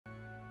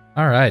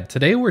Alright,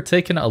 today we're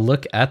taking a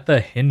look at the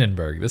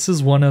Hindenburg. This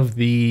is one of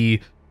the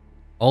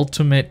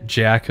ultimate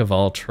jack of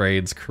all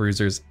trades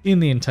cruisers in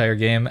the entire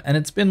game, and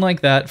it's been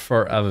like that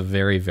for a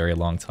very, very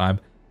long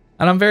time.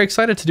 And I'm very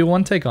excited to do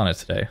one take on it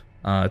today.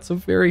 It's a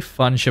very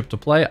fun ship to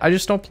play. I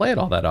just don't play it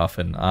all that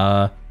often,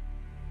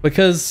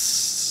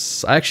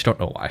 because I actually don't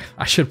know why.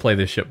 I should play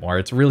this ship more.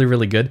 It's really,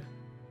 really good.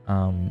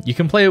 You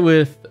can play it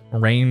with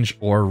range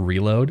or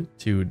reload,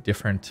 two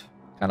different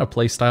kind of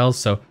play styles,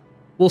 so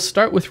we'll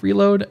start with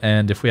reload,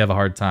 and if we have a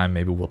hard time,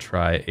 maybe we'll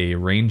try a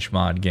range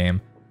mod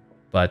game.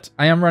 But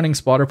I am running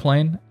spotter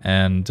plane,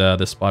 and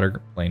the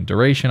spotter plane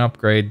duration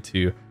upgrade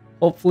to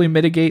hopefully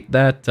mitigate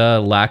that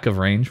lack of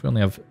range. We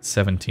only have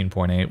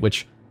 17.8,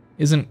 which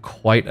isn't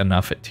quite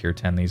enough at tier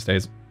 10 these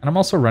days. And I'm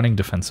also running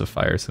defensive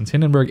fire, since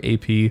Hindenburg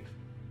AP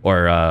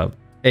or AA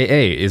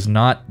is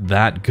not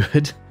that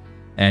good,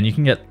 and you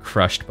can get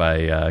crushed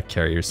by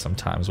carriers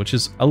sometimes, which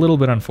is a little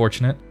bit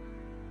unfortunate.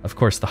 Of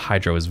course, the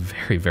Hydro is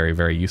very, very,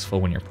 very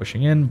useful when you're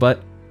pushing in,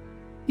 but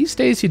these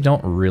days you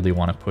don't really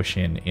want to push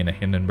in a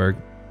Hindenburg.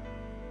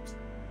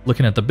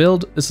 Looking at the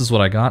build, this is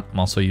what I got. I'm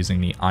also using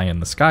the Eye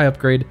in the Sky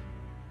upgrade,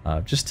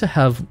 just to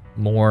have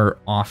more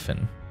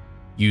often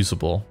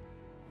usable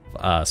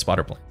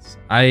spotter planes.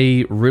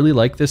 I really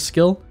like this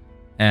skill,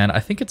 and I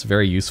think it's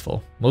very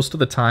useful. Most of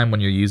the time when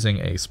you're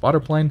using a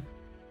spotter plane,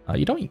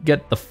 you don't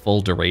get the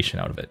full duration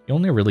out of it. You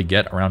only really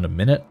get around a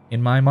minute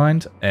in my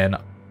mind, and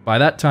by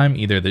that time,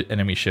 either the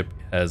enemy ship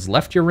has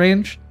left your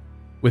range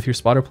with your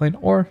spotter plane,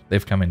 or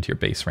they've come into your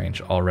base range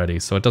already,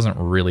 so it doesn't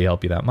really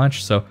help you that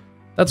much. So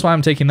that's why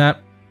I'm taking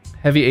that.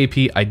 Heavy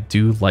AP, I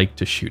do like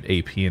to shoot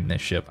AP in this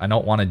ship. I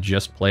don't want to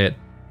just play it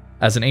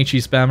as an HE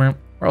spammer.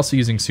 We're also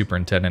using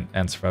Superintendent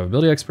and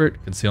Survivability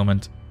Expert,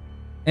 Concealment,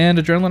 and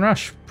Adrenaline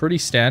Rush. Pretty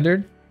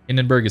standard.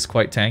 Hindenburg is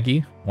quite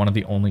tanky, one of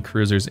the only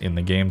cruisers in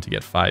the game to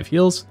get 5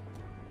 heals,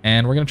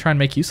 and we're going to try and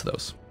make use of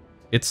those.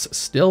 It's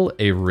still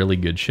a really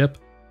good ship.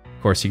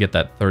 Of course, you get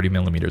that 30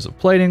 millimeters of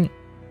plating,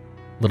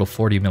 little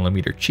 40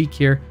 millimeter cheek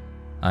here,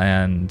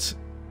 and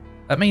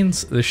that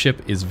means the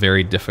ship is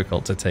very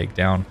difficult to take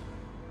down.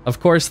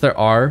 Of course, there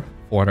are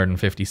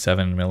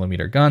 457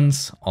 millimeter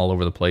guns all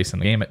over the place in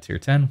the game at tier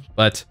 10,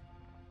 but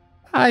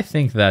I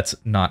think that's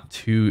not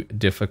too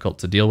difficult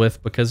to deal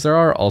with because there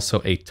are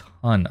also a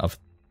ton of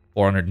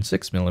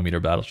 406 millimeter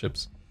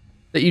battleships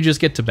that you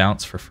just get to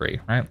bounce for free,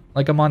 right?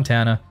 Like a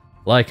Montana,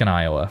 like an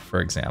Iowa,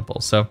 for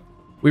example. So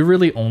we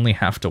really only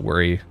have to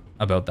worry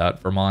about that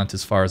Vermont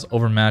as far as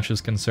overmatch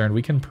is concerned.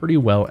 We can pretty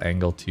well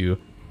angle to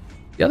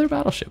the other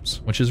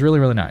battleships, which is really,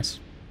 really nice.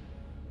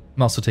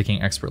 I'm also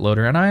taking Expert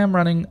Loader, and I am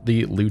running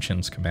the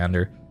Lucian's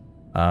Commander.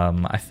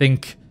 I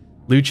think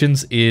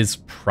Lucian's is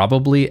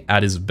probably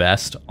at his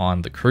best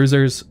on the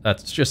cruisers.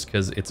 That's just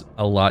because it's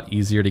a lot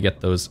easier to get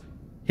those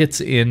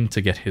hits in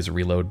to get his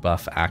reload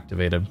buff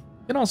activated.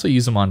 You can also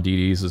use him on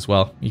DDs as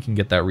well. You can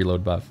get that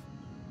reload buff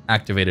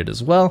activated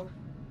as well,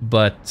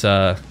 but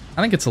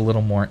I think it's a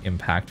little more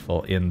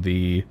impactful in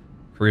the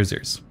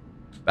cruisers.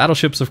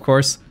 Battleships, of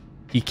course,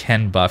 he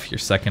can buff your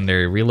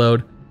secondary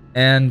reload,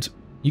 and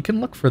you can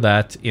look for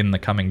that in the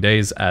coming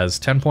days as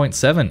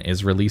 10.7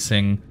 is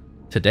releasing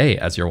today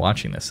as you're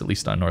watching this, at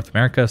least on North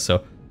America.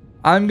 So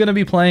I'm going to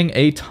be playing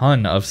a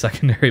ton of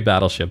secondary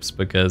battleships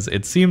because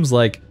it seems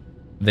like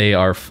they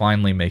are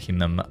finally making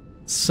them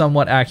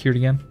somewhat accurate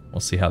again. We'll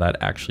see how that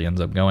actually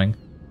ends up going,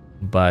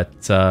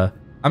 but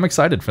I'm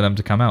excited for them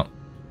to come out.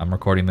 I'm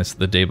recording this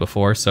the day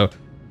before, so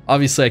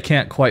obviously I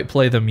can't quite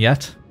play them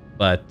yet,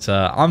 but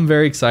I'm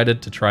very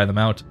excited to try them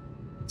out,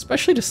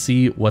 especially to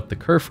see what the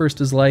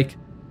Kurfürst is like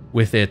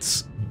with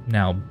its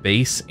now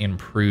base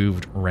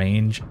improved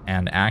range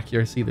and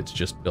accuracy that's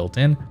just built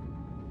in,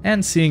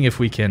 and seeing if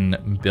we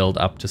can build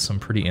up to some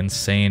pretty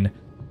insane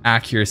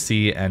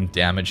accuracy and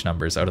damage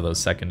numbers out of those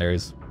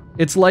secondaries.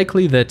 It's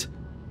likely that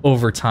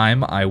over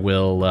time I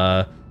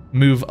will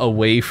move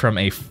away from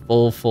a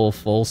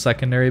full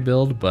secondary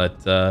build, but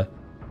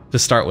to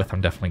start with,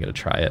 I'm definitely going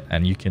to try it,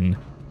 and you can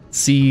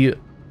see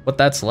what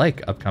that's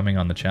like upcoming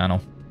on the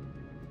channel,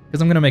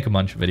 because I'm going to make a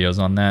bunch of videos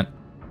on that.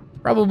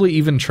 Probably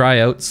even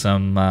try out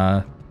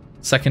some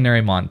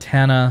secondary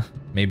Montana,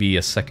 maybe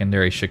a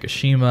secondary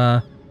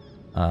Shikishima,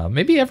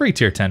 maybe every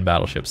tier 10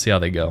 battleship, see how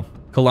they go.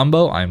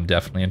 Colombo, I'm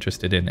definitely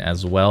interested in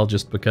as well,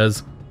 just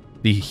because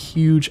the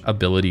huge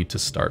ability to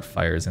start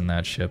fires in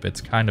that ship.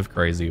 It's kind of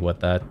crazy what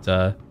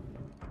that,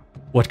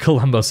 what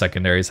Colombo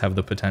secondaries have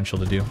the potential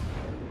to do.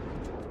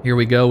 Here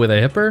we go with a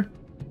Hipper,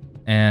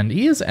 and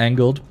he is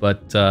angled,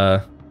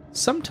 but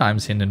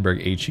sometimes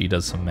Hindenburg HE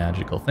does some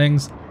magical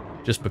things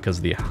just because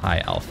of the high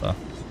alpha.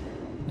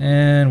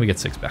 And we get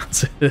 6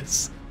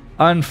 bounces.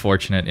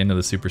 Unfortunate into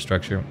the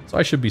superstructure, so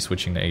I should be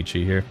switching to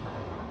HE here.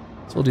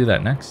 So we'll do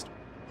that next.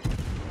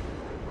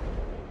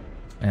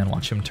 And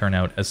watch him turn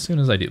out as soon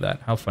as I do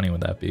that. How funny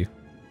would that be?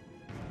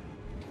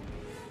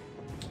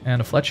 And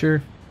a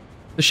Fletcher.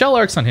 The shell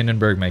arcs on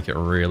Hindenburg make it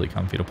really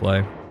comfy to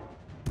play.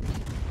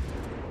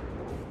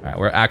 Alright,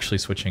 we're actually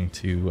switching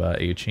to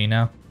HE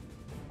now.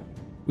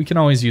 We can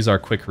always use our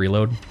quick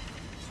reload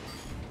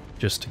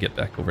just to get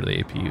back over to the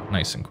AP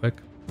nice and quick.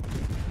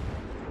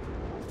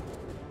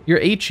 Your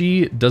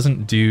HE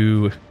doesn't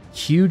do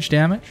huge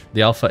damage.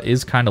 The alpha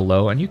is kind of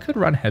low, and you could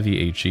run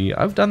heavy HE.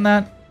 I've done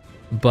that,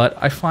 but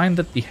I find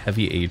that the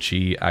heavy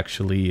HE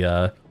actually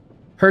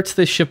hurts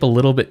this ship a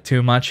little bit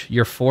too much.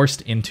 You're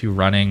forced into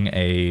running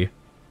a,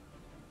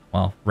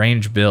 well,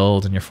 range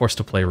build, and you're forced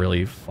to play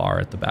really far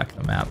at the back of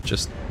the map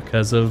just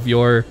because of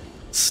your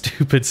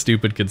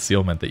stupid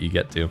concealment that you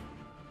get to.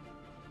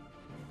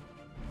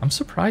 I'm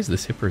surprised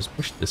this hipper is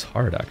pushed this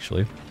hard,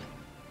 actually.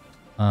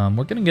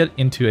 We're going to get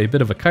into a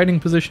bit of a kiting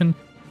position.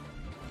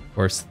 Of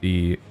course,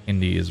 the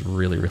Indy is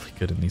really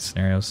good in these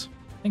scenarios.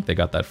 I think they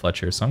got that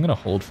Fletcher, so I'm going to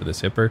hold for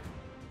this hipper.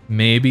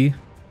 Maybe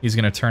he's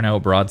going to turn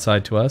out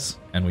broadside to us,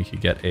 and we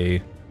could get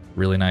a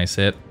really nice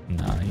hit.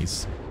 Nah,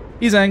 he's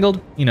angled.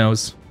 He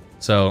knows.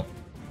 So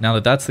now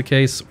that that's the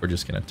case, we're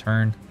just going to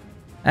turn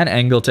and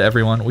angle to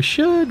everyone. We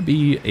should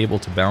be able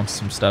to bounce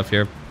some stuff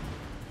here.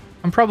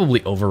 I'm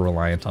probably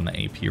over-reliant on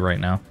the AP right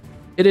now.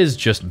 It is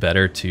just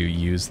better to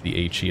use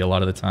the HE a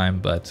lot of the time,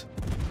 but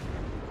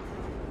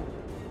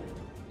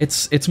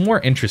it's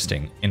more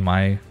interesting, in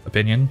my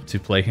opinion, to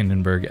play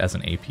Hindenburg as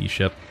an AP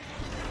ship.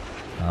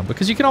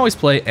 Because you can always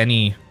play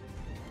any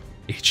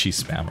HE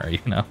spammer, you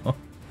know?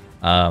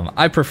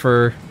 I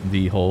prefer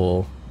the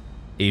whole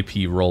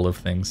AP role of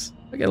things.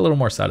 I get a little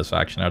more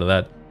satisfaction out of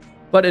that.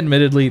 But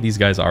admittedly, these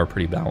guys are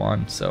pretty bow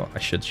on, so I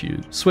should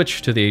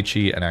switch to the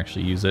HE and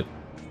actually use it.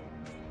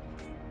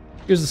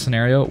 Here's a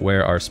scenario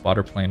where our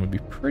spotter plane would be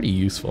pretty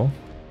useful,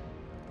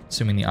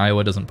 assuming the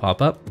Iowa doesn't pop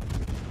up.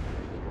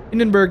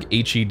 Hindenburg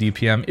HE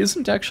DPM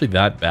isn't actually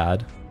that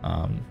bad.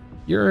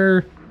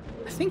 You're,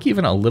 I think,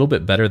 even a little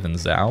bit better than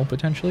Zhao,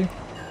 potentially.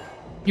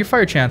 Your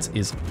fire chance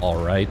is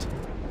alright.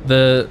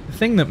 The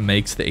thing that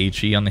makes the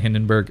HE on the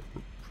Hindenburg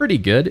pretty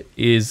good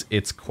is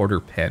its quarter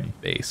pen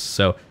base.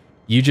 So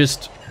you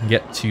just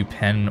get to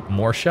pen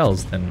more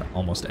shells than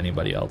almost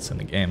anybody else in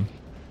the game.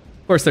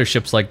 Of course, there's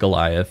ships like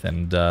Goliath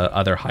and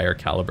other higher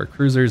caliber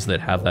cruisers that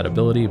have that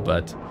ability,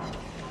 but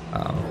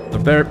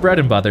the bread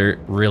and butter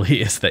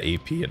really is the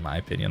AP, in my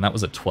opinion. That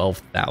was a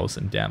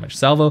 12,000 damage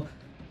salvo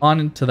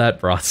onto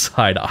that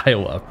broadside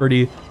Iowa.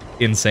 Pretty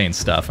insane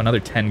stuff. Another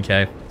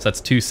 10k, so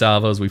that's 2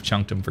 salvos. We've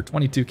chunked him for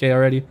 22k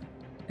already.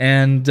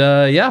 And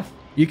yeah,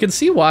 you can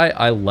see why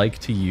I like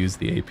to use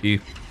the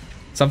AP.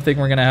 Something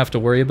we're going to have to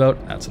worry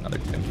about. That's another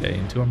 10k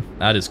into him.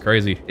 That is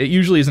crazy. It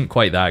usually isn't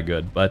quite that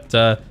good, but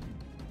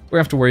we're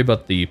going to have to worry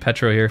about the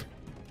Petro here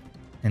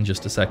in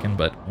just a second.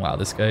 But wow,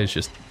 this guy is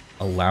just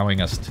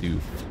allowing us to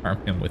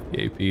farm him with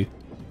the AP.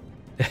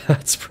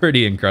 That's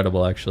pretty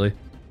incredible, actually.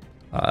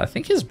 I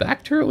think his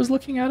back turret was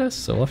looking at us,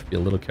 so we'll have to be a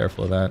little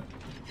careful of that.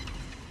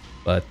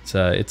 But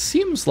it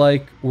seems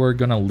like we're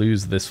going to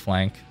lose this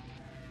flank.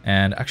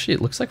 And actually,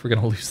 it looks like we're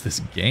going to lose this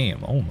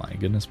game. Oh my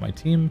goodness, my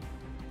team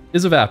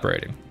is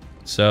evaporating.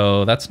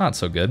 So that's not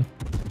so good.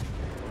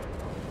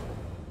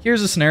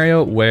 Here's a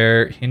scenario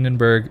where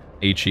Hindenburg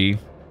HE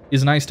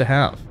is nice to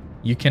have.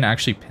 You can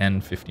actually pen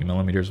 50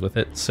 millimeters with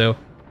it. So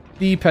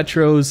the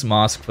Petros,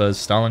 Moskvas,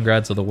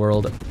 Stalingrads of the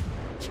world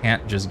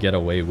can't just get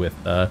away with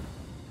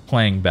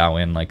playing bow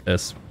in like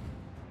this.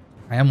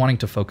 I am wanting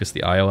to focus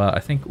the Iowa.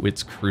 I think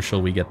it's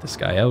crucial we get this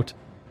guy out.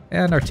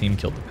 And our team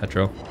killed the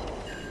Petro.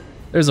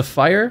 There's a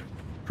fire.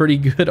 Pretty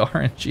good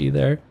RNG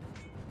there.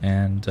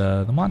 And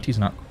the Monty's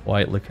not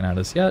quite looking at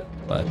us yet,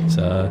 but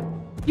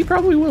he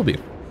probably will be.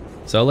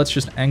 So let's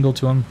just angle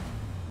to him,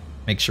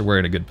 make sure we're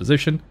in a good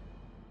position.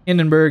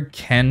 Hindenburg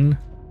can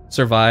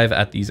survive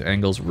at these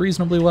angles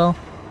reasonably well.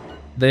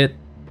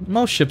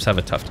 Most ships have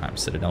a tough time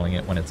citadeling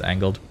it when it's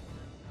angled.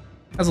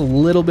 Has a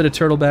little bit of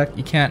turtleback.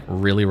 You can't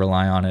really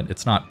rely on it.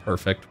 It's not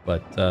perfect,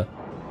 but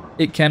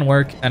it can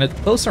work. And at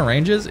closer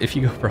ranges, if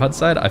you go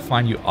broadside, I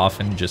find you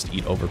often just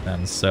eat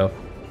overpens. So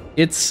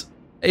it's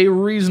a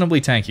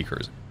reasonably tanky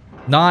cruiser.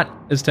 Not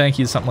as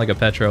tanky as something like a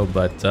Petro,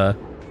 but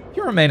if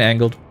you remain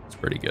angled, it's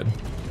pretty good.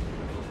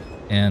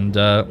 And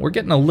we're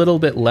getting a little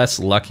bit less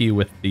lucky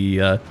with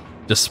the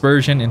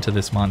dispersion into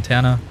this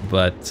Montana,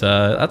 but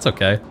that's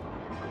okay.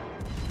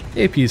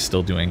 The AP is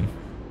still doing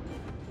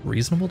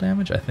reasonable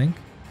damage, I think.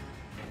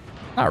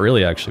 Not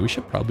really, actually. We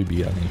should probably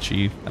be on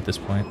HE at this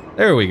point.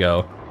 There we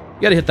go.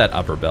 You gotta hit that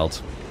upper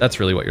belt. That's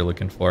really what you're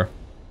looking for.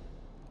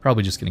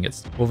 Probably just gonna get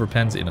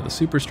overpens into the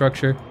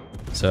superstructure.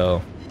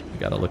 So we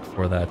gotta look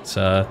for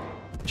that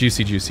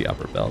juicy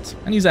upper belt.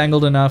 And he's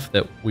angled enough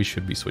that we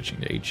should be switching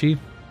to HE.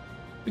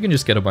 We can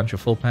just get a bunch of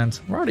full pens.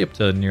 We're already up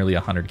to nearly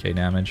 100k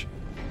damage.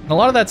 And a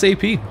lot of that's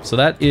AP, so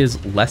that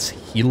is less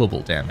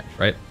healable damage,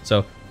 right?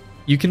 So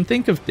you can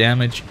think of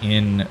damage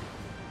in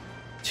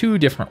 2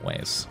 different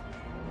ways.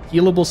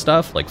 Healable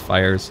stuff like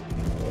fires,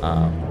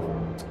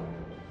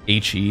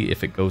 HE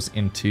if it goes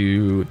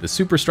into the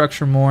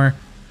superstructure more.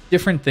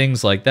 Different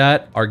things like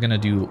that are going to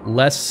do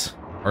less,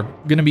 are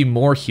going to be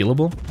more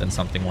healable than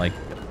something like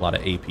a lot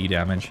of AP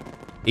damage.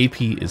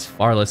 AP is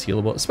far less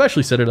healable,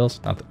 especially Citadels.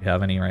 Not that we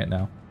have any right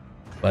now.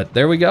 But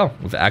there we go.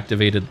 We've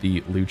activated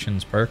the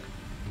Luchin's perk.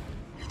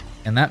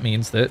 And that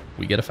means that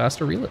we get a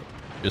faster reload.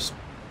 Just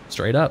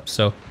straight up.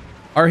 So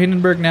our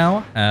Hindenburg now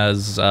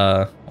has,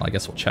 well, I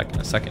guess we'll check in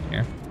a second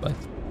here. But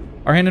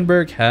Our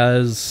Hindenburg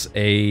has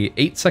a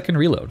 8-second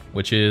reload,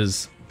 which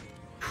is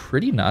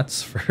pretty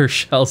nuts for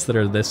shells that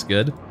are this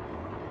good.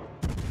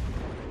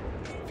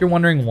 If you're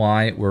wondering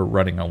why we're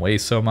running away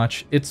so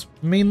much, it's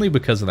mainly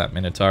because of that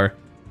Minotaur.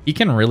 He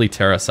can really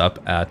tear us up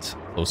at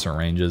closer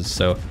ranges,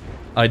 so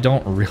I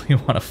don't really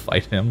want to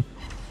fight him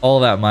all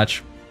that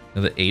much.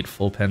 The 8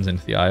 full pens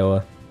into the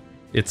Iowa.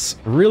 It's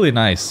really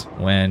nice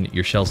when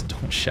your shells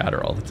don't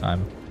shatter all the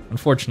time.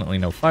 Unfortunately,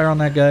 no fire on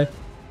that guy,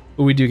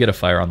 but we do get a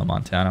fire on the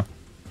Montana.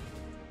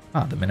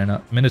 Ah, the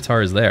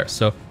Minotaur is there,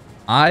 so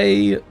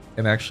I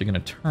am actually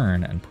going to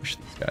turn and push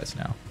these guys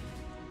now.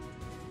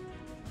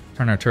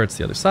 Turn our turrets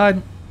the other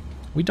side.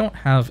 We don't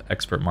have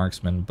expert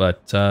marksmen,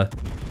 but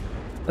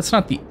that's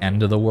not the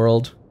end of the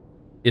world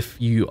if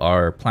you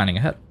are planning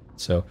ahead.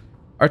 So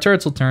our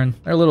turrets will turn.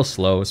 They're a little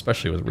slow,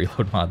 especially with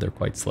reload mod. They're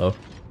quite slow,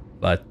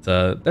 but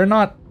they're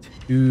not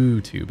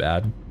too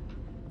bad.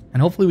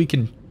 And hopefully we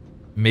can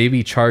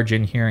maybe charge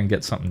in here and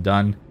get something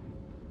done.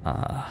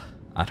 I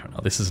don't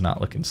know. This is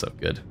not looking so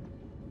good,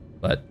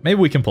 but maybe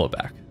we can pull it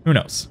back. Who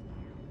knows?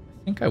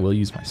 I think I will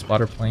use my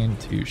spotter plane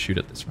to shoot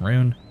at this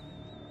rune.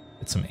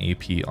 Get some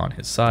AP on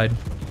his side.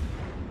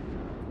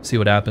 See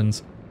what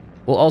happens.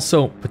 We'll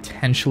also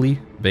potentially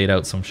bait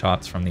out some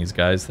shots from these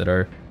guys that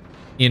are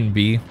in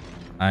B.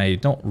 I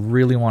don't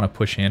really want to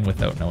push in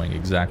without knowing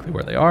exactly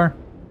where they are.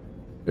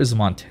 There's a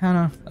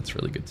Montana. That's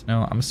really good to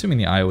know. I'm assuming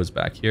the Iowa's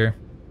back here.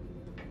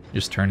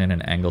 Just turn in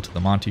an angle to the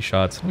Monty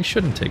shots, and we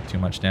shouldn't take too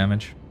much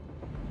damage.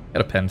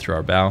 Got a pen through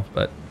our bow,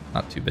 but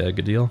not too big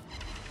a deal.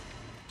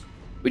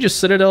 We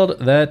just citadeled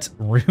that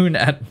rune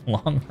at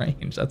long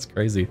range. That's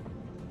crazy.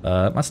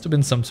 It must have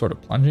been some sort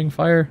of plunging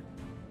fire.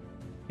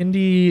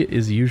 Indy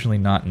is usually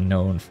not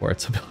known for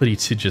its ability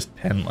to just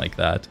pen like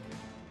that.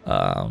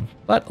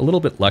 But a little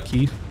bit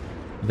lucky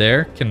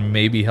there can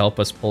maybe help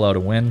us pull out a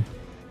win.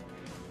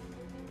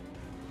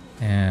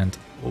 And,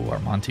 oh, our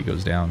Monty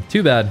goes down.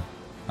 Too bad.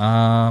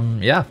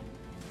 Yeah.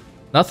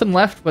 Nothing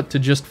left but to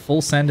just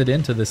full send it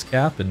into this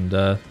cap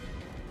and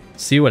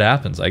see what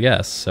happens, I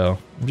guess. So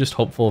I'm just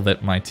hopeful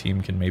that my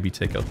team can maybe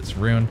take out this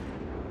rune.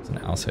 There's an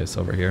Alsace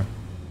over here.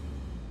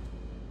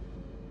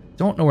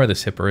 Don't know where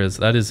this Hipper is.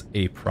 That is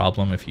a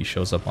problem if he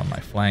shows up on my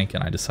flank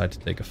and I decide to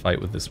take a fight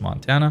with this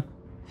Montana.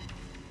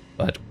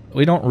 But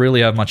we don't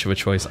really have much of a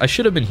choice. I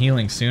should have been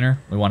healing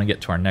sooner. We want to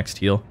get to our next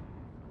heal.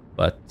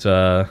 But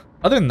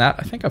other than that,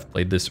 I think I've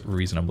played this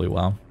reasonably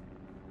well.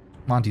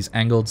 Monty's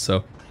angled,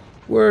 so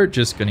we're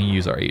just going to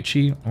use our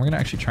HE. And we're going to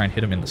actually try and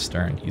hit him in the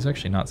stern. He's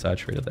actually not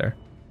saturated there.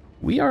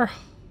 We are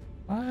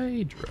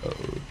hydro.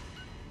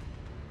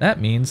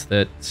 That means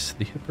that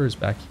the Hipper is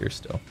back here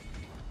still.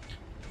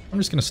 I'm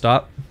just going to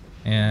stop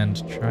and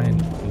try and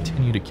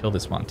continue to kill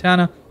this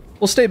Montana.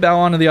 We'll stay bow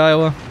onto the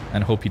Iowa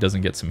and hope he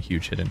doesn't get some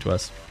huge hit into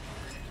us.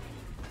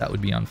 That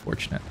would be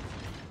unfortunate.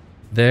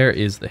 There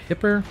is the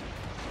Hipper.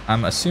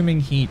 I'm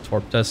assuming he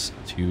torped us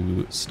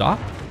to stop.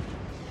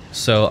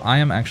 So I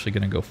am actually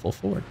going to go full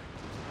forward.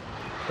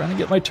 Trying to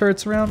get my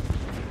turrets around.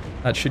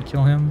 That should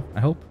kill him, I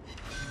hope.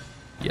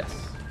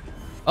 Yes.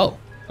 Oh,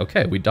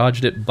 okay. We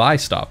dodged it by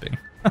stopping.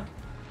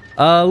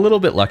 A little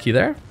bit lucky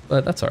there,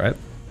 but that's all right.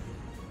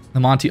 The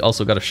Monty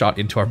also got a shot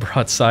into our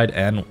broadside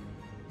and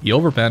he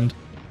overpenned.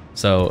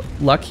 So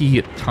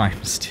lucky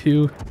times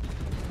 2.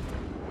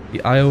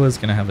 The Iowa is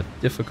going to have a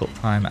difficult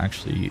time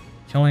actually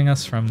killing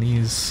us from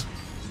this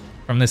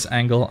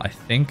angle, I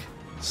think.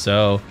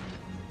 So,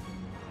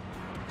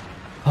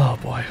 oh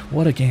boy,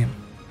 what a game.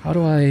 How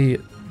do I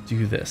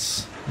do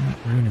this?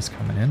 Rune is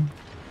coming in.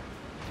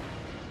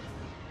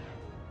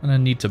 I'm going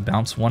to need to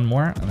bounce one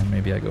more and then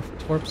maybe I go for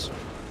torps.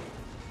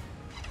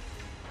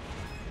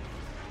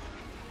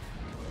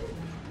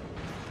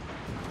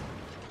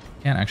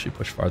 Can't actually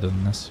push farther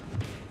than this.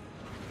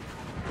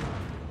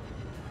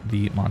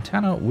 The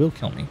Montana will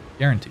kill me,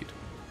 guaranteed.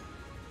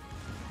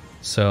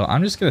 So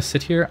I'm just gonna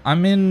sit here.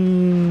 I'm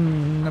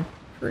in a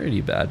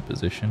pretty bad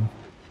position.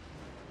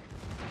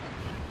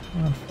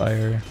 On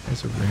fire,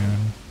 there's a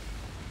rune.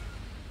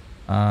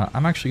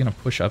 I'm actually gonna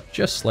push up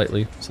just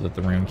slightly so that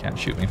the rune can't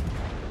shoot me.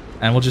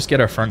 And we'll just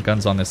get our front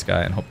guns on this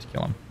guy and hope to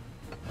kill him.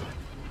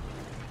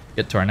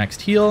 Get to our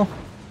next heal.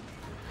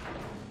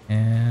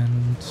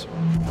 And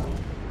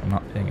I'm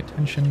not paying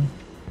attention.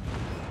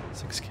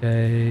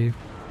 6k.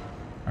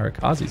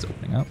 Arakazi's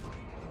opening up.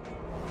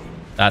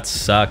 That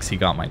sucks. He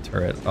got my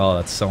turret. Oh,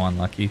 that's so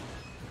unlucky.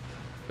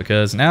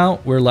 Because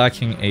now we're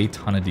lacking a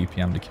ton of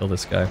DPM to kill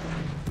this guy.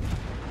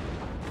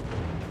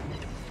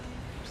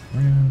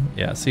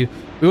 Yeah, see,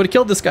 we would have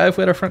killed this guy if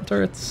we had our front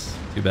turrets.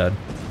 Too bad.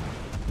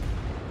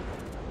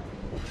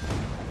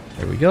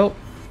 There we go.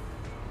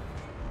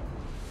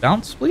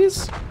 Bounce,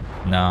 please.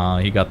 No,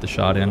 he got the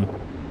shot in.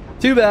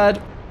 Too bad.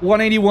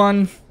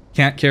 181.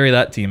 Can't carry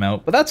that team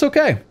out, but that's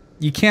okay.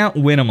 You can't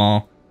win them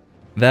all.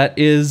 That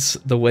is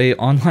the way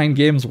online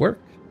games work.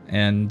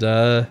 And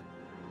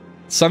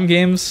some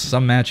games,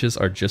 some matches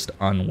are just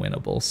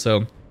unwinnable.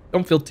 So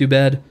don't feel too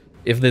bad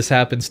if this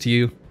happens to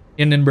you.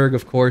 Hindenburg,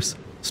 of course,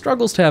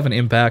 struggles to have an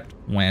impact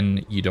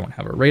when you don't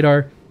have a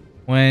radar.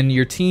 When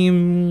your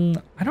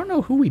team, I don't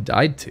know who we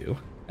died to.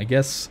 I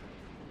guess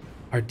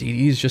our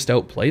DDs just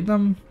outplayed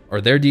them,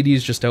 or their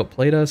DDs just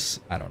outplayed us.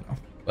 I don't know,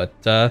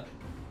 but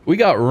we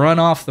got run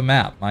off the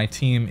map. My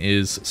team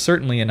is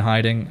certainly in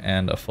hiding,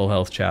 and a full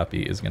health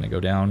Chappie is going to go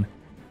down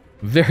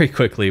very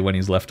quickly when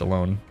he's left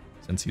alone,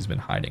 since he's been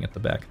hiding at the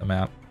back of the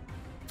map.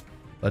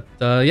 But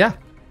yeah,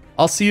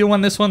 I'll see you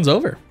when this one's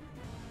over.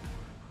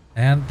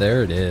 And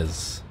there it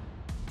is.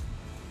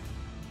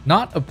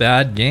 Not a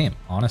bad game,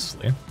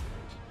 honestly.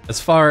 As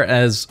far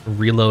as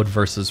reload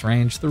versus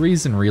range, the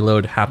reason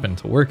reload happened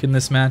to work in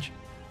this match,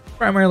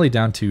 primarily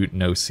down to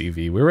no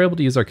CV. We were able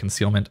to use our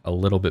concealment a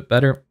little bit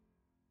better.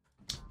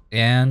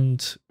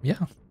 And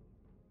yeah,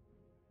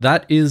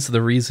 that is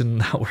the reason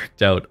that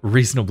worked out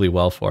reasonably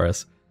well for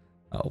us.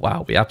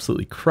 Wow, we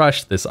absolutely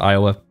crushed this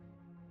Iowa.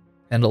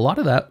 And a lot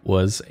of that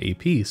was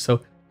AP,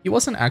 so he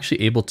wasn't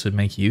actually able to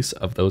make use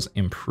of those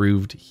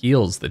improved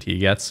heals that he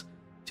gets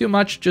too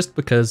much, just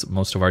because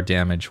most of our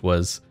damage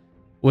was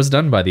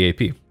done by the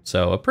AP.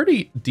 So a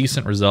pretty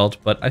decent result,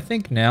 but I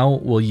think now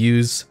we'll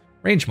use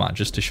range mod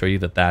just to show you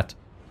that that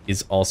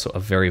is also a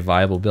very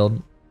viable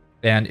build.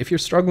 And if you're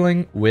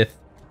struggling with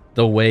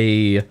the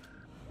way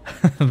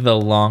the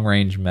long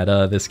range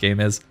meta this game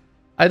is,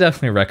 I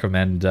definitely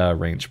recommend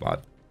range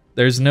mod.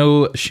 There's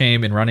no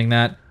shame in running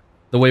that.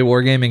 The way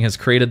Wargaming has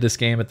created this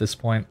game at this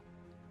point,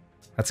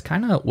 that's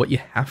kind of what you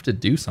have to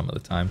do some of the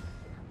time.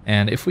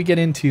 And if we get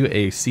into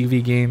a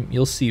CV game,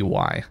 you'll see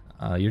why.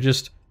 You're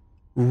just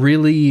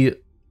really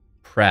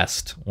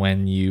pressed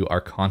when you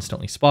are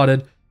constantly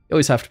spotted. You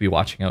always have to be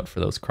watching out for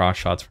those cross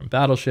shots from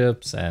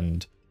battleships,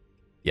 and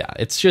yeah,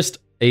 it's just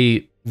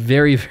a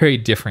very, very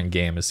different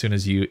game as soon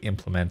as you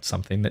implement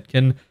something that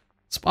can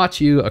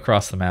spot you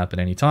across the map at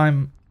any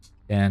time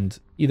and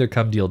either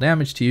come deal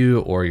damage to you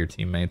or your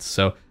teammates.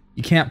 So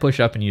you can't push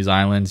up and use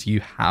islands. You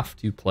have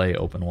to play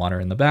open water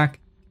in the back.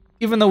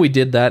 Even though we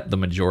did that the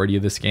majority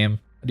of this game,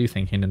 I do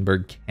think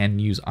Hindenburg can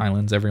use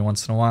islands every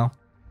once in a while.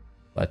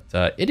 But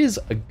it is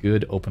a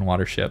good open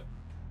water ship.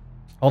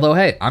 Although,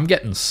 hey, I'm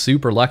getting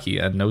super lucky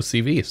and no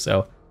CV,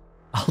 so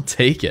I'll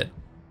take it.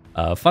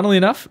 Funnily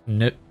enough,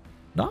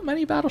 not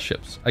many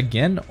battleships.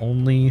 Again,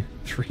 only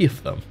 3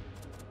 of them.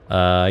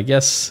 I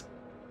guess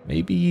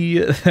maybe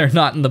they're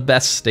not in the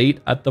best state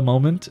at the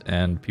moment,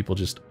 and people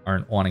just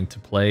aren't wanting to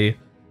play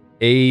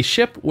a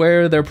ship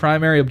where their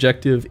primary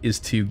objective is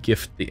to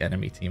gift the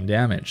enemy team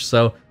damage.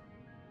 So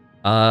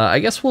I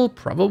guess we'll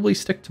probably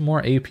stick to more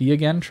AP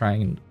again, try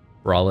and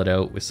brawl it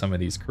out with some of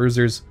these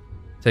cruisers,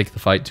 take the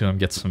fight to them,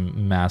 get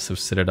some massive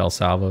Citadel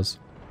salvos.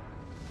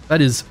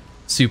 That is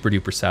super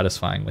duper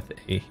satisfying with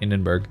a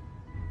Hindenburg.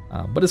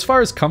 But as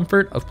far as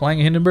comfort of playing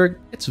a Hindenburg,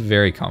 it's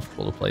very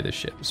comfortable to play this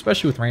ship,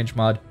 especially with range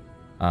mod.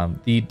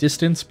 The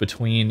distance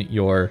between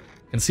your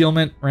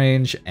concealment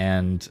range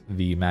and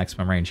the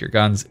maximum range of your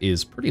guns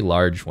is pretty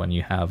large when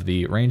you have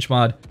the range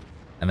mod,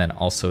 and then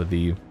also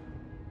the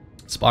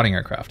spotting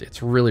aircraft.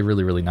 It's really,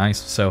 really, really nice.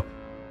 So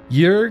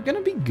you're going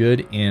to be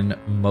good in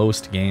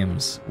most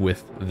games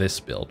with this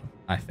build,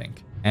 I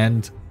think.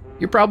 And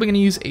you're probably going to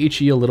use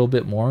HE a little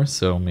bit more,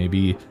 so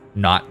maybe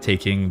not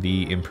taking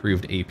the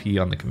improved AP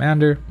on the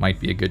commander might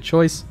be a good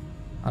choice.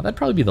 That'd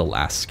probably be the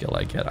last skill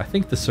I get. I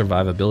think the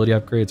survivability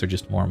upgrades are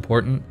just more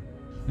important.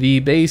 The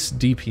base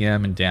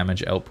DPM and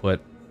damage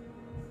output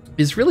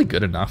is really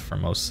good enough for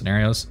most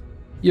scenarios.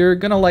 You're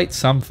going to light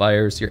some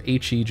fires. Your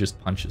HE just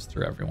punches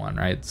through everyone,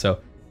 right? So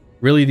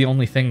really the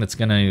only thing that's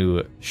going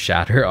to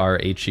shatter our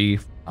HE,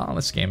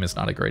 this game is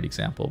not a great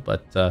example,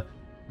 but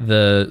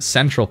the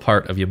central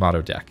part of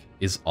Yamato deck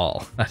is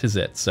all. That is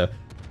it. So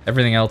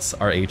everything else,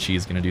 our HE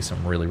is going to do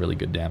some really, really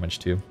good damage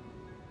to.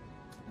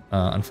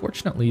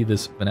 Unfortunately,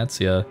 this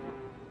Venezia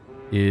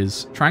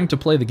is trying to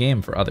play the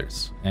game for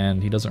others,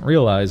 and he doesn't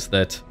realize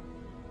that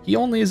he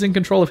only is in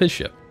control of his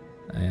ship,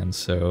 and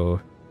so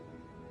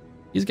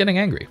he's getting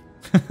angry.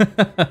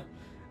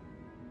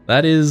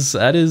 That is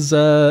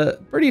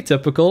pretty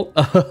typical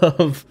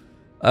of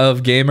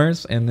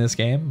gamers in this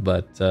game,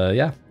 but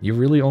yeah, you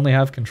really only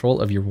have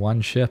control of your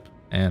one ship,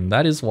 and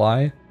that is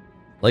why,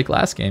 like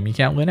last game, you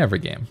can't win every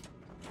game.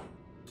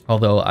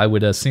 Although I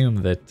would assume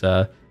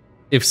that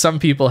if some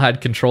people had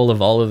control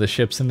of all of the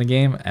ships in the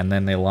game and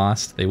then they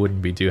lost, they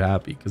wouldn't be too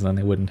happy, because then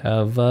they wouldn't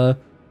have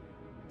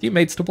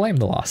teammates to blame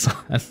the loss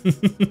on.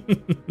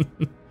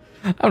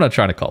 I'm not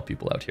trying to call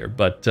people out here,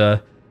 but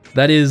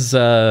that is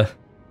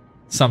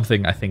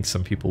something I think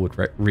some people would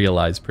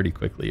realize pretty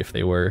quickly if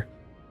they were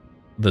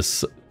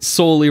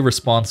solely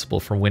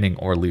responsible for winning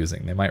or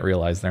losing. They might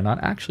realize they're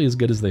not actually as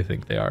good as they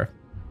think they are.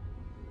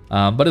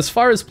 But as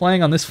far as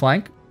playing on this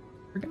flank,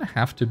 we're going to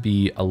have to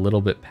be a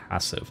little bit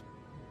passive,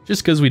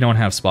 just because we don't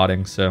have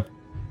spotting, so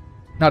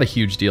not a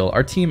huge deal.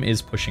 Our team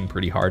is pushing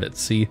pretty hard at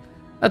sea.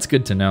 That's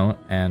good to know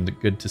and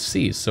good to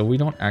see, so we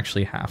don't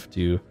actually have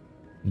to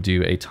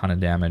do a ton of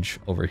damage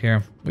over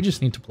here. We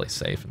just need to play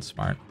safe and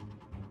smart.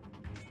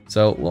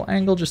 So we'll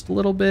angle just a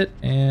little bit,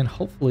 and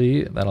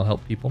hopefully that'll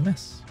help people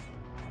miss.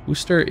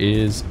 Booster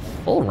is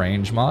full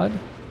range mod.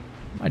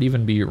 Might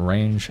even be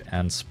range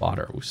and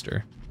spotter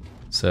booster.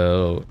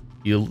 So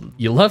you'll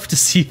love to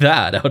see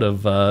that out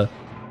of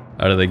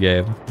the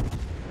game.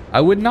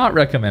 I would not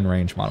recommend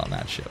range mod on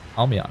that ship,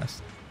 I'll be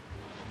honest.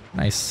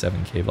 Nice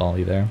 7k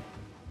volley there.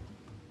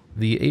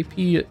 The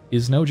AP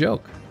is no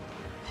joke.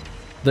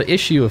 The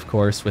issue, of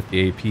course, with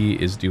the AP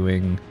is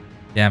doing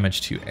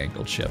damage to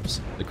angled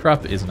ships. The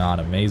Krupp is not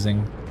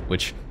amazing,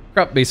 which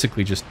Krupp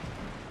basically just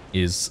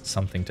is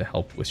something to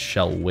help with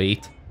shell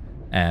weight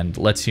and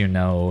lets you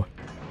know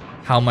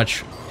how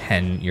much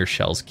pen your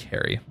shells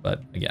carry.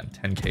 But again,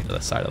 10k to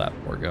the side of that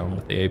Borgone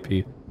with the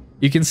AP.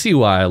 You can see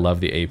why I love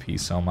the AP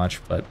so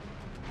much, but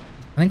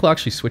I think we'll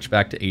actually switch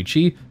back to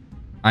HE.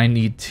 I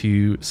need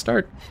to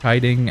start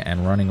kiting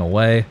and running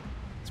away.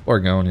 This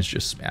Borgone is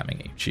just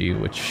spamming HE,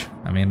 which,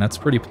 I mean, that's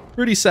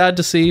pretty sad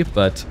to see,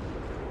 but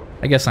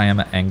I guess I am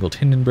at angled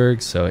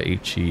Hindenburg, so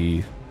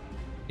HE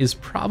is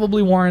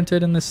probably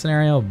warranted in this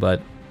scenario,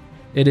 but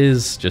it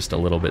is just a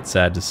little bit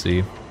sad to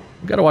see.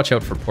 We've got to watch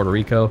out for Puerto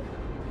Rico.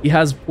 He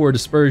has poor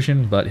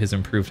dispersion, but his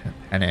improved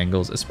pen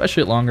angles,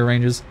 especially at longer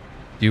ranges,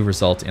 do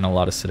result in a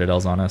lot of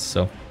citadels on us,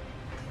 so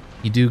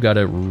you do got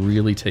to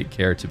really take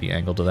care to be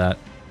angled to that.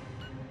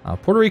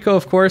 Puerto Rico,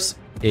 of course,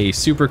 a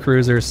super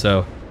cruiser,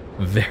 so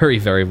very,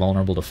 very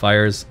vulnerable to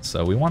fires,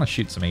 so we want to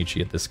shoot some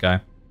HE at this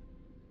guy.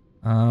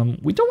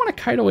 We don't want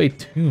to kite away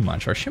too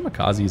much. Our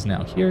Shimakaze is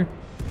now here,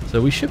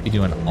 so we should be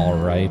doing all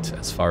right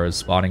as far as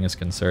spotting is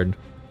concerned.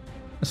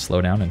 Let's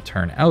slow down and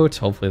turn out.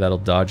 Hopefully that'll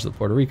dodge the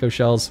Puerto Rico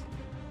shells.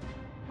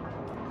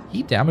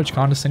 He damage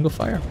con to single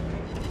fire.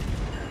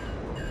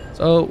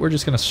 So we're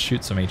just going to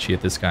shoot some HE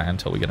at this guy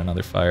until we get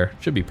another fire.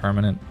 Should be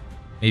permanent,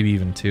 maybe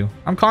even two.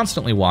 I'm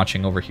constantly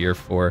watching over here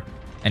for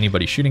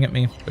anybody shooting at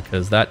me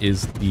because that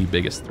is the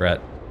biggest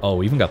threat. Oh,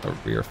 we even got the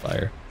rear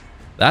fire.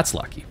 That's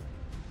lucky.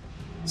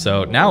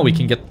 So now we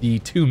can get the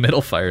two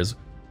middle fires.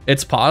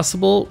 It's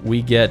possible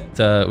we can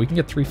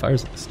get 3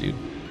 fires at this dude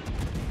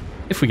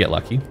if we get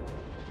lucky.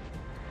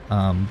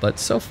 But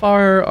so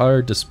far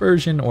our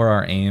dispersion or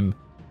our aim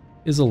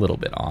is a little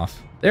bit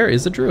off. There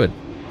is a druid,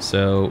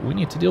 so we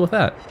need to deal with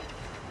that.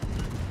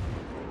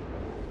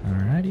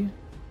 Alrighty.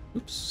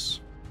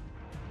 Oops.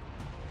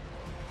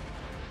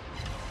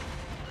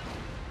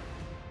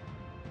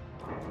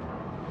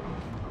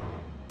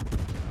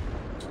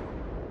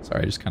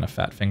 Sorry, I just kind of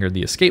fat fingered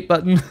the escape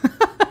button.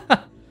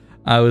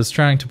 I was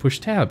trying to push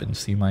tab and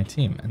see my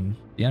team and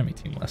the enemy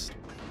team list.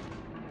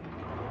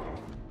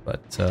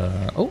 But,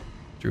 oh,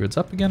 druid's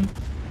up again.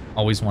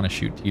 Always want to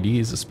shoot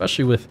TDs,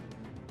 especially with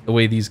the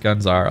way these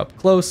guns are up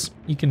close.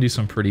 You can do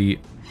some pretty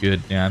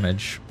good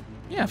damage.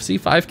 Yeah, see,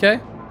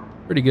 5k.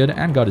 Pretty good,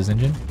 and got his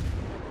engine.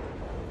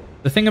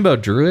 The thing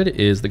about druid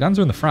is the guns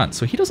are in the front,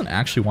 so he doesn't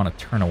actually want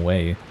to turn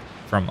away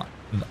from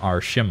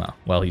our Shima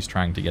while he's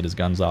trying to get his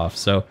guns off.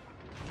 So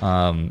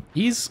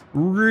he's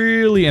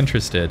really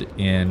interested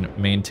in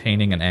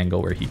maintaining an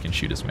angle where he can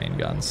shoot his main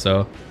guns.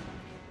 So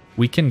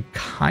we can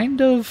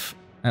kind of,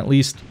 at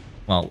least,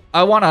 well,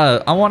 I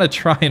wanna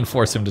try and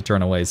force him to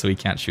turn away so he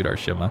can't shoot our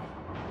Shima.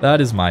 That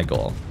is my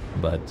goal.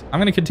 But I'm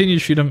gonna continue to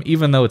shoot him,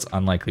 even though it's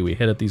unlikely we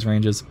hit at these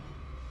ranges.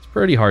 It's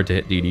pretty hard to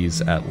hit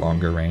DDs at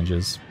longer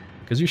ranges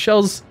because your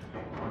shells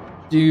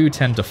do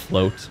tend to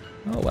float.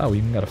 Oh wow, we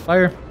even got a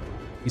fire.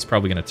 He's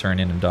probably gonna turn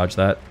in and dodge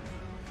that.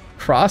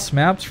 Cross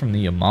maps from the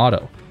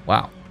Yamato.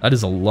 Wow, that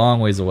is a long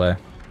ways away.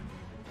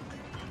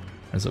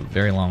 That's a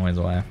very long ways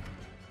away.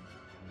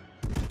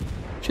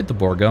 Shoot the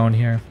Borgone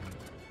here.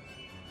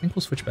 I think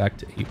we'll switch back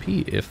to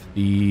AP if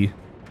the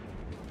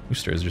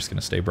booster is just going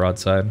to stay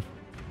broadside.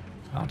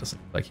 Oh, it doesn't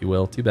look like he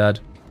will. Too bad.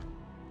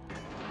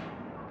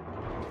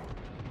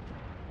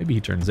 Maybe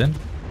he turns in.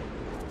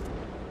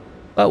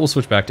 But we'll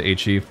switch back to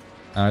HE.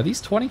 Are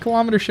these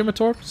 20-kilometer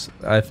Shimmatorps?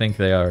 I think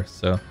they are,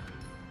 so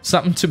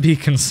something to be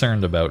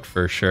concerned about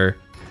for sure.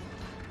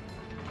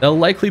 They'll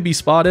likely be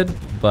spotted,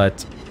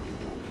 but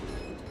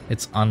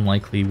it's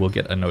unlikely we'll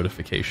get a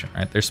notification,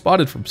 right? They're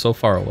spotted from so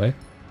far away,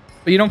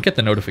 but you don't get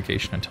the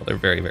notification until they're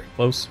very, very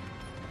close.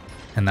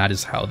 And that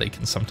is how they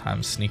can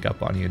sometimes sneak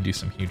up on you and do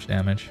some huge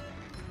damage.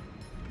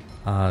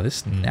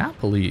 This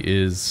Napoli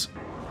is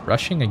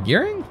rushing a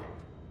gearing?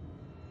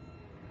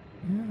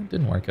 Yeah, it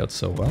didn't work out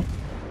so well.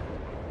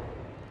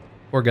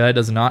 Poor guy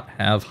does not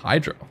have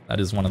Hydro.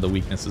 That is one of the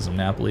weaknesses of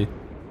Napoli.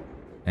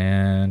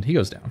 And he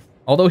goes down.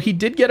 Although he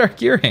did get our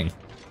gearing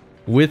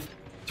with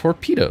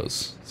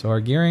torpedoes. So our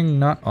gearing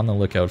not on the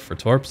lookout for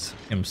torps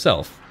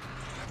himself.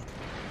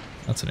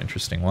 That's an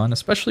interesting one,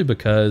 especially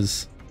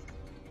because,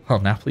 well,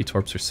 Napoli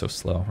torps are so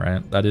slow,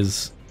 right? That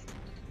is,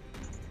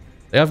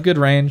 they have good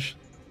range.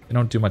 They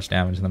don't do much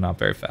damage and they're not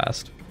very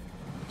fast.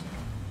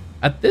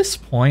 At this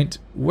point,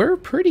 we're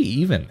pretty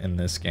even in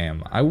this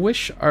game. I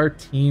wish our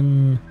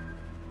team...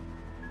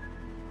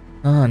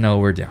 Oh, no,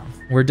 we're down.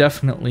 We're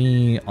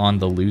definitely on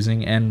the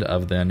losing end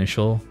of the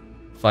initial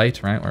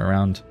fight, right? We're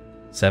around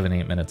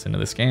 7-8 minutes into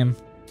this game,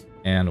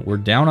 and we're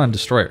down on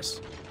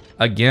destroyers.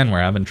 Again, we're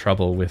having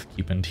trouble with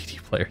keeping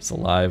DD players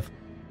alive.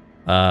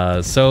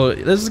 So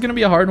this is going to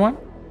be a hard one,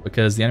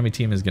 because the enemy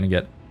team is going to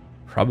get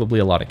probably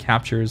a lot of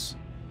captures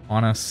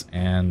on us,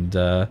 and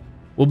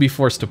we'll be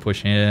forced to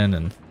push in,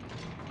 and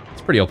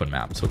it's a pretty open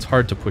map, so it's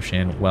hard to push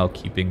in while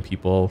keeping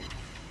people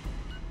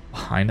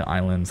behind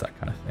islands, that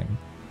kind of thing.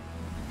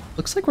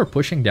 looks like we're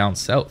pushing down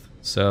south,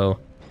 so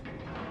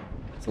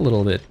it's a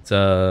little bit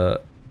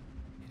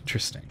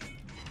interesting.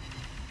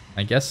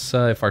 I guess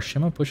if our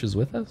Shima pushes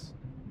with us,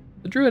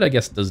 the Druid I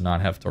guess does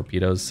not have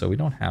torpedoes, so we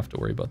don't have to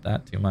worry about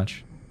that too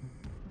much.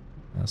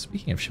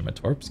 Speaking of Shima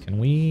torps, can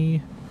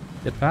we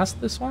get past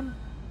this one?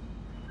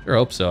 Sure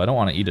hope so. I don't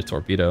want to eat a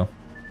torpedo.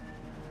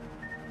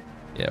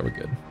 Yeah, we're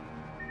good.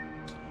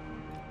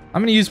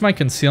 I'm going to use my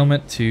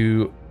concealment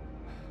to...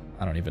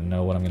 I don't even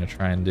know what I'm going to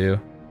try and do.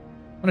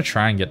 I'm going to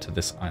try and get to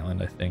this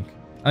island, I think.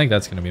 I think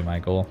that's going to be my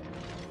goal.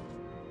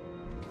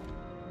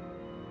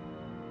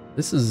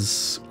 This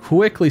is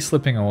quickly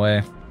slipping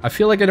away. I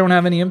feel like I don't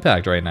have any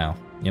impact right now.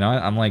 You know,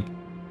 I'm like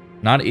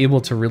not able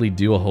to really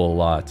do a whole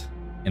lot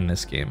in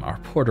this game. Our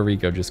Puerto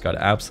Rico just got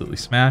absolutely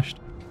smashed.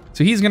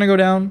 So he's going to go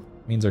down.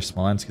 Means our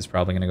Smolensk is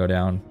probably going to go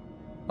down.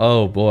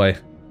 Oh boy.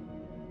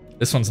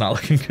 This one's not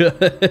looking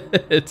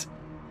good.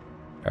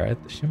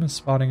 Alright, the Shima's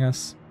spotting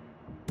us.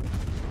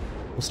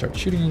 We'll start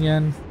shooting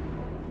again.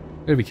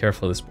 Gotta be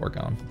careful of this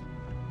Bourgogne.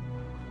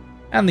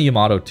 And the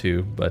Yamato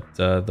too, but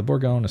the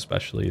Bourgogne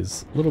especially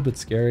is a little bit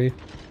scary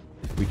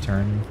if we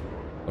turn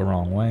the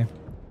wrong way.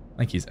 I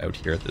think he's out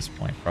here at this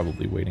point,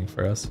 probably waiting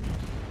for us.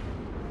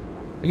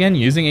 Again,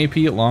 using AP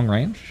at long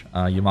range.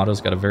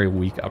 Yamato's got a very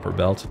weak upper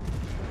belt.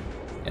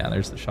 Yeah,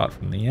 there's the shot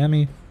from the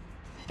Yami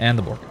and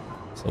the Bourgogne.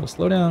 So we'll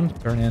slow down,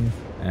 turn in,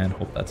 and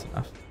hope that's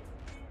enough.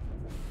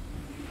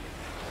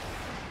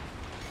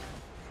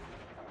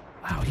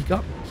 Wow, he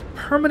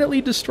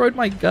permanently destroyed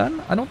my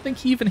gun? I don't think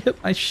he even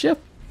hit my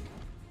ship.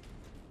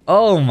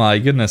 Oh my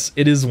goodness,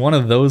 it is one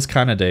of those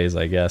kind of days,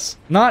 I guess.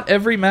 Not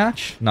every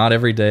match, not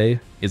every day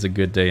is a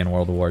good day in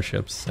World of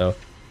Warships. So,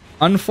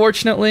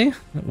 unfortunately,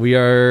 we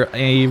are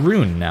a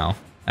rune now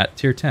at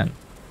tier 10.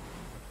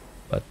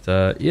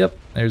 But, yep,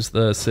 there's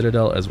the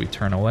Citadel as we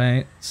turn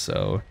away.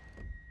 So,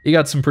 you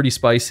got some pretty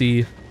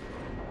spicy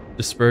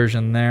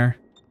dispersion there.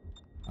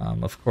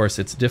 Of course,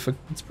 it's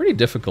pretty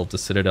difficult to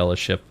Citadel a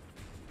ship,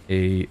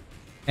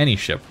 any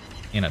ship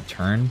in a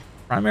turn,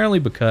 primarily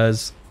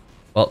because,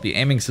 well, the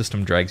aiming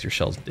system drags your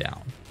shells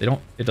down.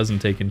 It doesn't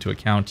take into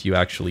account you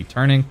actually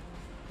turning.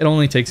 It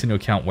only takes into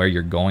account where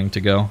you're going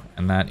to go,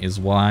 and that is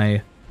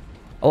why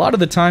a lot of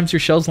the times your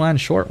shells land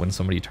short when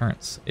somebody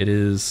turns. It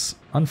is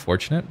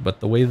unfortunate, but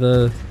the way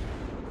the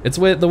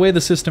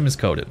system is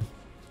coded.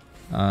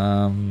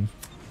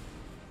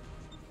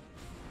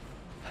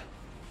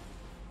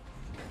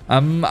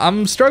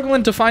 I'm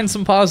struggling to find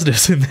some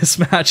positives in this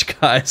match,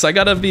 guys. I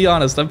gotta be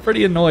honest. I'm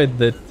pretty annoyed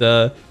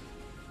that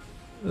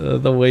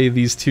the way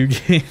these two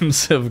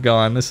games have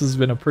gone. This has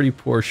been a pretty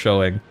poor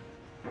showing.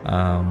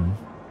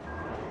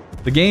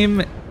 The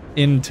game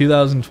in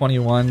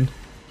 2021,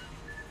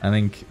 I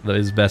think, that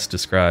is best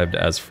described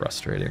as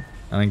frustrating.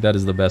 I think that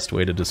is the best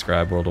way to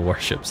describe World of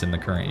Warships in the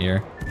current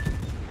year.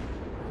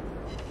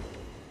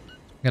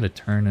 Gotta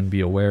turn and be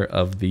aware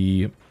of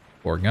the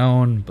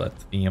Bourgogne, but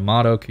the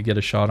Yamato could get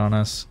a shot on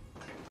us.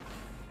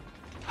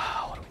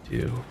 What do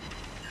we do?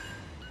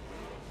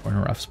 We're in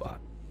a rough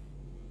spot.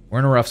 We're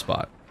in a rough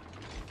spot.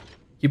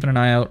 Keeping an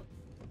eye out,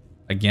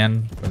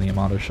 again, for the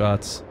Yamato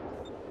shots.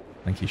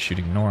 I think he's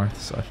shooting north,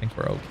 so I think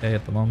we're okay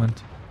at the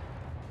moment.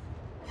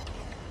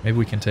 Maybe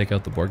we can take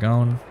out the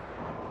Bourgogne,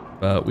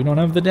 but we don't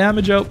have the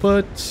damage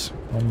output.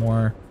 One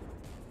more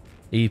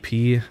AP,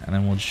 and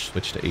then we'll just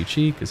switch to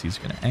HE, because he's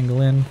going to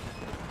angle in.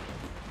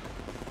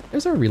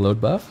 There's our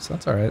reload buff, so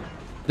that's alright.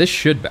 This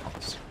should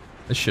bounce.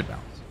 This should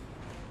bounce.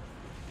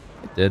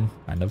 It did,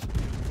 kind of.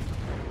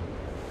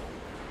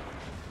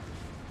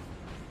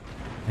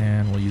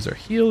 And we'll use our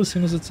heal as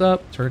soon as it's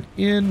up. Turn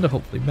in to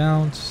hopefully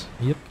bounce.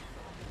 Yep.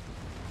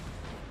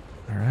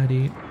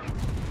 Alrighty.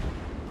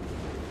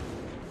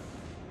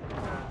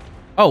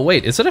 Oh,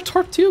 wait, is it a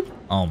torp tube?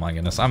 Oh my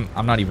goodness, I'm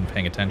not even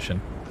paying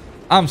attention.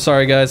 I'm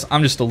sorry, guys.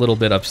 I'm just a little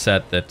bit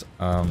upset that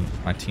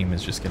my team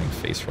is just getting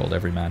face rolled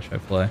every match I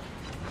play.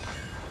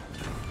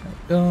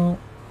 Go.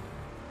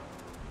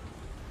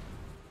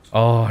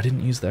 Oh, I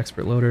didn't use the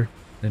expert loader.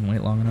 Didn't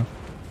wait long enough.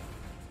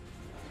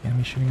 Yeah,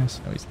 he's shooting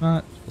us. No, he's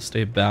not. We'll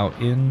stay bow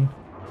in.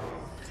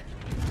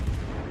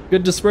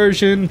 Good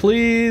dispersion,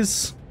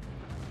 please.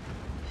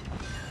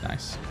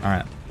 Nice.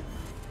 Alright.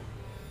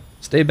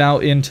 Stay bow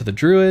into the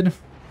Druid.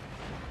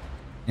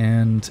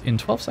 And in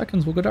 12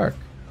 seconds, we'll go dark.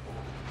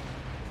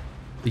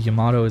 The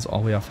Yamato is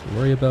all we have to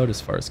worry about as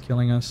far as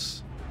killing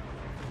us.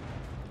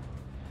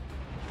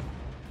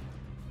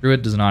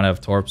 Druid does not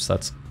have torps.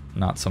 That's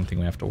not something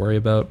we have to worry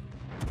about.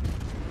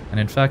 And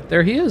in fact,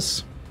 there he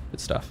is. Good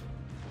stuff.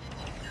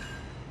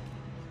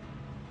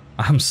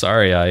 I'm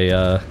sorry,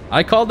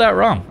 I called that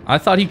wrong. I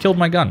thought he killed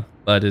my gun,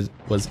 but it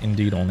was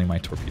indeed only my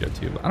torpedo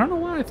tube. I don't know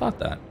why I thought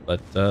that,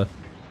 but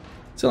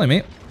silly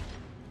me.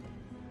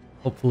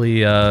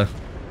 Hopefully,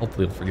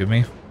 hopefully he'll forgive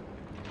me.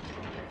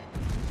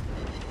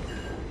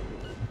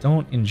 I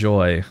don't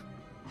enjoy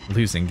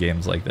losing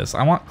games like this.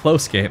 I want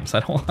close games. I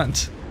don't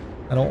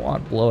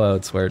want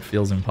blowouts where it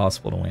feels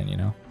impossible to win, you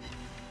know?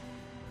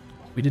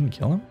 We didn't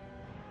kill him?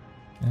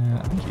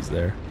 Yeah, I think he's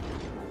there.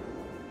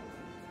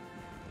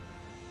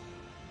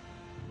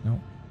 Nope.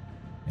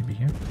 Maybe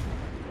here?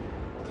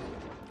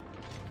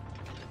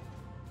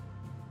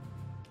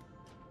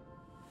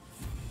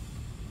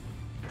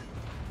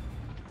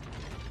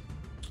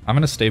 I'm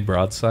going to stay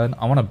broadside.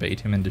 I want to bait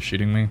him into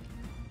shooting me.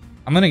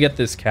 I'm going to get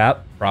this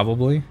cap,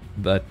 probably,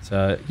 but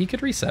he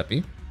could reset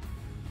me.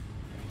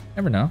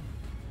 Never know.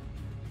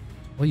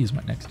 I'll use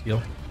my next heal,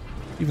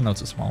 even though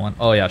it's a small one.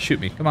 Oh yeah, shoot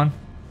me. Come on.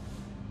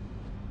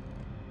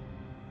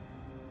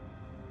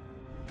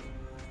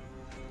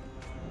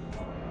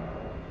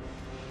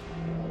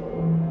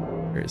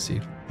 Where is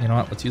he? You know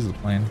what? Let's use the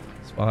plane.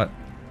 Spot.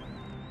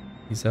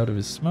 He's out of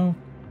his smoke.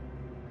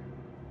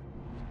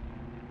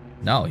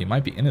 No, he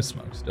might be in his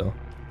smoke still.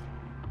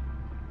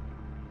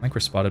 I think we're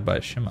spotted by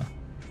a Shima.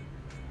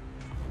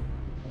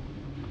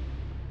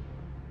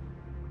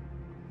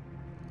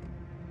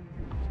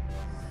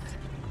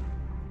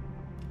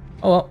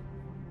 Oh well,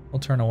 we'll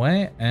turn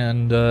away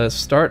and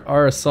start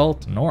our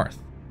assault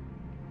north.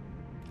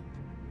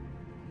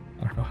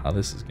 I don't know how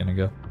this is gonna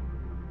go.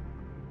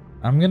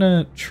 I'm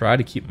gonna try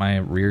to keep my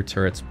rear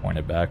turrets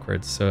pointed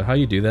backwards. So how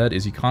you do that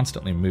is you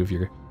constantly move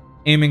your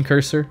aiming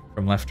cursor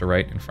from left to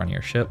right in front of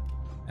your ship,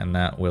 and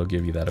that will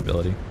give you that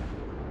ability.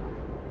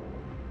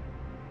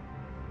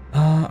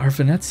 Our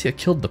Venezia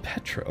killed the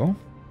Petro.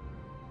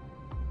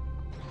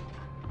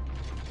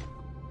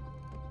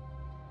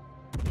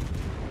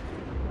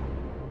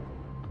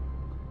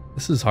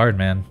 This is hard,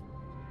 man.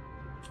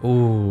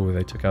 Oh,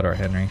 they took out our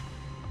Henry.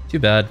 Too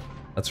bad.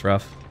 That's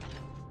rough.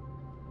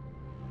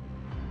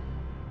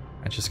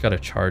 I just got a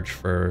charge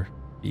for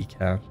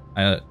BCAP.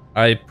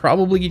 I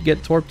probably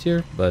get torped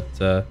here, but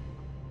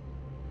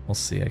we'll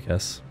see, I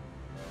guess.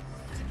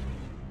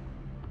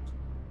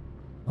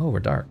 Oh, we're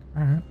dark.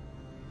 All right.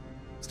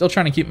 Still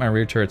trying to keep my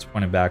rear turrets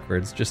pointed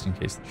backwards, just in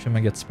case the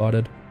Shima gets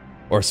spotted.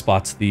 Or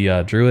spots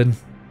the Druid.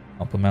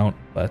 Help him out,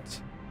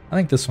 but I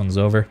think this one's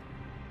over.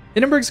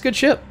 Hindenburg's a good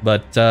ship,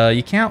 but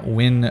you can't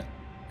win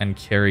and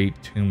carry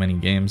too many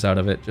games out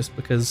of it just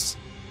because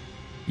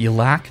you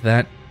lack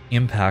that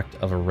impact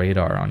of a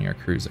radar on your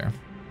cruiser.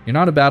 You're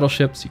not a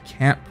battleship, so you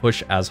can't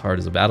push as hard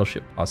as a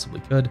battleship possibly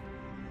could.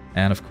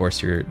 And of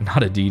course, you're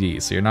not a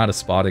DD, so you're not a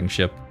spotting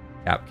ship,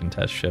 cap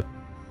contest ship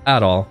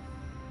at all.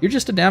 You're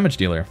just a damage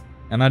dealer,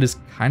 and that is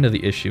kind of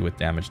the issue with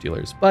damage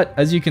dealers. But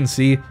as you can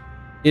see,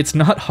 it's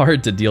not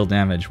hard to deal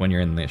damage when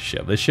you're in this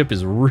ship. This ship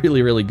is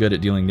really, really good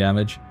at dealing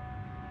damage,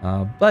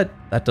 but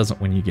that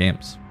doesn't win you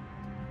games.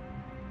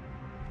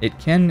 It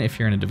can if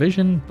you're in a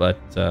division, but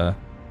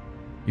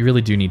you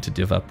really do need to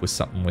div up with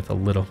something with a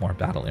little more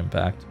battle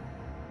impact.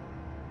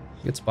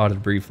 Get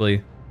spotted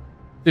briefly.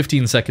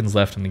 15 seconds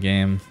left in the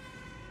game.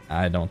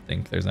 I don't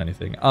think there's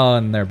anything. Oh,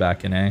 and they're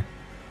back in A.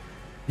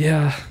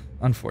 Yeah,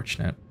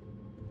 unfortunate.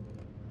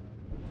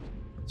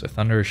 So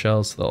Thunderer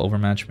shells, so they'll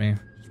overmatch me.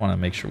 Just want to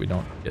make sure we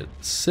don't get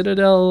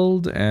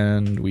citadeled,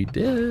 and we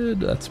did.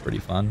 That's pretty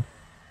fun.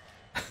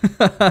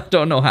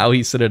 Don't know how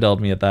he citadeled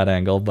me at that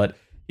angle, but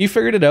he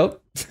figured it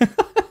out.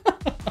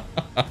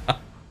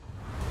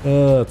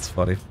 Oh, that's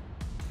funny.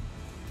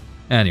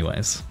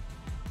 Anyways,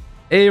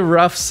 a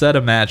rough set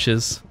of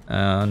matches,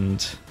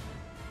 and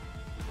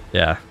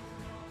yeah,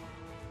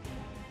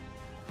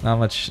 not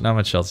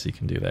much else you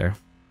can do there.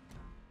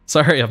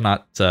 Sorry, I'm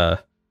not.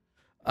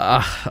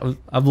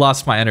 I've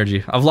lost my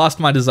energy. I've lost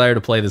my desire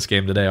to play this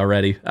game today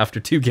already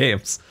after 2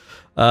 games.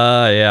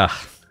 Yeah,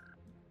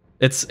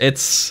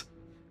 it's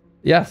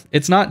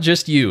not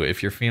just you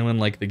if you're feeling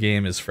like the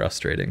game is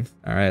frustrating.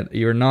 All right,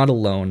 you're not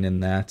alone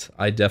in that.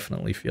 I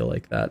definitely feel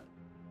like that.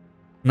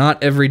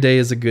 Not every day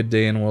is a good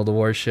day in World of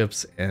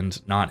Warships,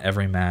 and not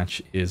every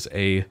match is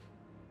a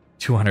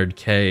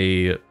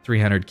 200k,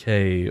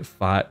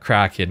 300k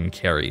Kraken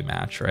carry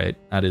match, right?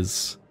 That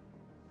is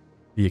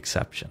the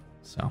exception.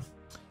 So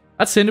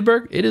that's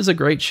Hindenburg. It is a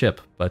great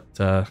ship, but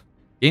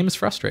game is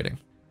frustrating,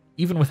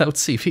 even without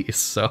CVs.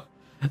 So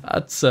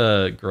that's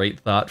a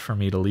great thought for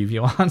me to leave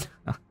you on.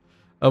 I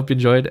hope you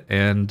enjoyed,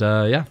 and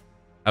yeah,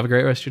 have a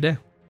great rest of your day.